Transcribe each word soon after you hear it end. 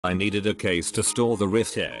I needed a case to store the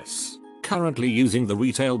Rift S. Currently using the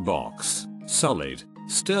retail box. Solid,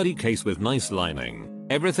 sturdy case with nice lining.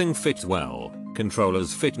 Everything fits well.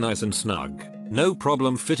 Controllers fit nice and snug. No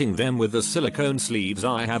problem fitting them with the silicone sleeves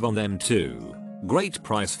I have on them too. Great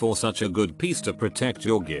price for such a good piece to protect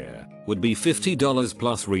your gear. Would be $50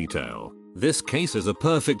 plus retail. This case is a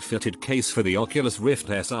perfect fitted case for the Oculus Rift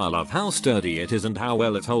S. I love how sturdy it is and how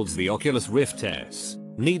well it holds the Oculus Rift S.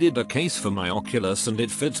 Needed a case for my Oculus and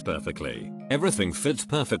it fits perfectly. Everything fits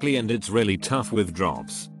perfectly and it's really tough with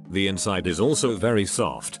drops. The inside is also very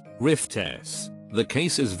soft. Rift S. The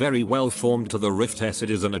case is very well formed to the Rift S. It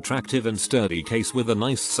is an attractive and sturdy case with a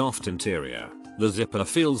nice soft interior. The zipper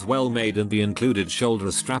feels well made and the included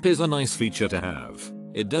shoulder strap is a nice feature to have.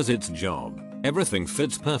 It does its job. Everything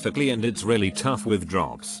fits perfectly and it's really tough with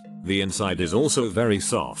drops. The inside is also very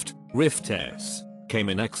soft. Rift S. Came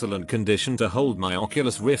in excellent condition to hold my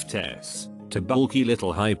Oculus Rift S. Too bulky,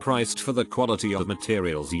 little high priced for the quality of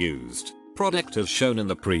materials used. Product as shown in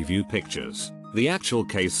the preview pictures. The actual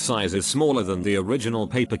case size is smaller than the original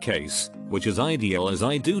paper case, which is ideal as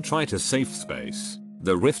I do try to save space.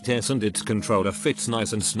 The Rift S and its controller fits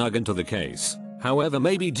nice and snug into the case. However,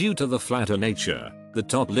 maybe due to the flatter nature, the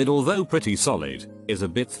top lid, although pretty solid, is a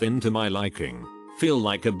bit thin to my liking. Feel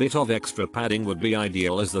like a bit of extra padding would be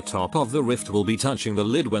ideal as the top of the Rift will be touching the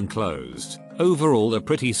lid when closed. Overall a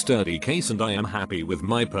pretty sturdy case and I am happy with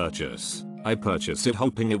my purchase. I purchased it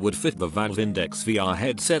hoping it would fit the Valve Index VR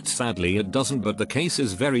headset. Sadly it doesn't, but the case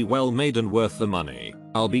is very well made and worth the money.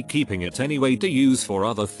 I'll be keeping it anyway to use for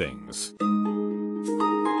other things.